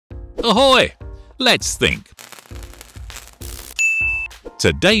Ahoy! Let's think.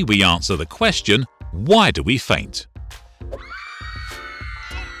 Today we answer the question, why do we faint?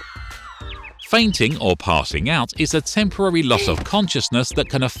 Fainting or passing out is a temporary loss of consciousness that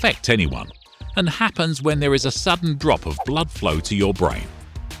can affect anyone and happens when there is a sudden drop of blood flow to your brain.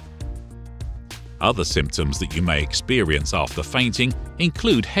 Other symptoms that you may experience after fainting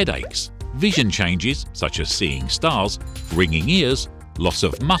include headaches, vision changes such as seeing stars, ringing ears, loss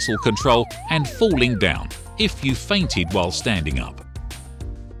of muscle control, and falling down if you fainted while standing up.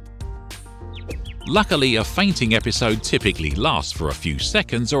 Luckily, a fainting episode typically lasts for a few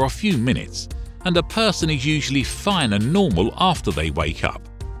seconds or a few minutes, and a person is usually fine and normal after they wake up.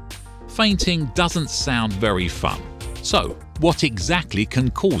 Fainting doesn't sound very fun, so what exactly can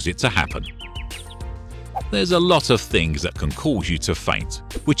cause it to happen? There's a lot of things that can cause you to faint,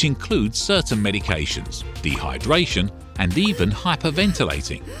 which include certain medications, dehydration, and even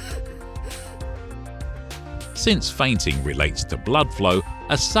hyperventilating. Since fainting relates to blood flow,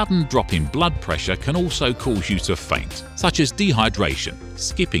 a sudden drop in blood pressure can also cause you to faint, such as dehydration,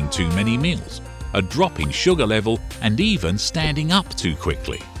 skipping too many meals, a drop in sugar level, and even standing up too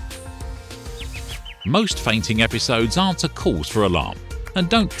quickly. Most fainting episodes aren't a cause for alarm and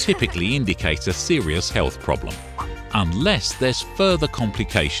don't typically indicate a serious health problem, unless there's further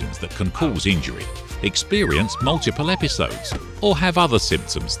complications that can cause injury, experience multiple episodes, or have other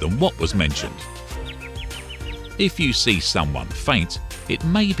symptoms than what was mentioned. If you see someone faint, it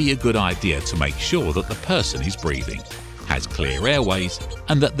may be a good idea to make sure that the person is breathing, has clear airways,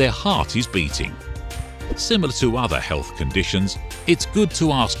 and that their heart is beating. Similar to other health conditions, it's good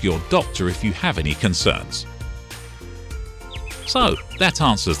to ask your doctor if you have any concerns. So, that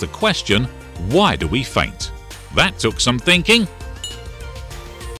answers the question, why do we faint? That took some thinking.